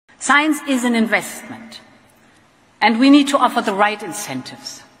Science is an investment, and we need to offer the right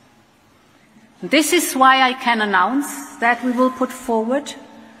incentives. This is why I can announce that we will put forward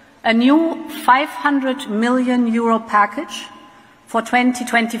a new €500 million package for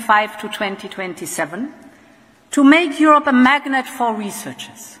 2025 to 2027 to make Europe a magnet for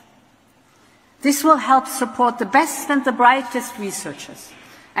researchers. This will help support the best and the brightest researchers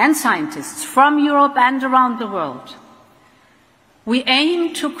and scientists from Europe and around the world. We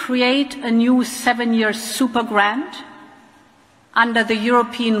aim to create a new 7-year super grant under the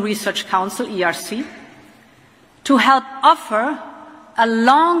European Research Council, ERC, to help offer a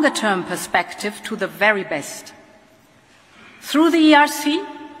longer-term perspective to the very best. Through the ERC,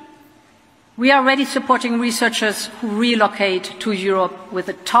 we are already supporting researchers who relocate to Europe with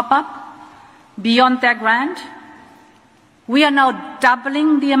a top-up beyond their grant. We are now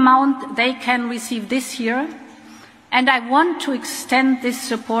doubling the amount they can receive this year, and I want to extend this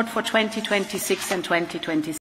support for 2026 and 2027.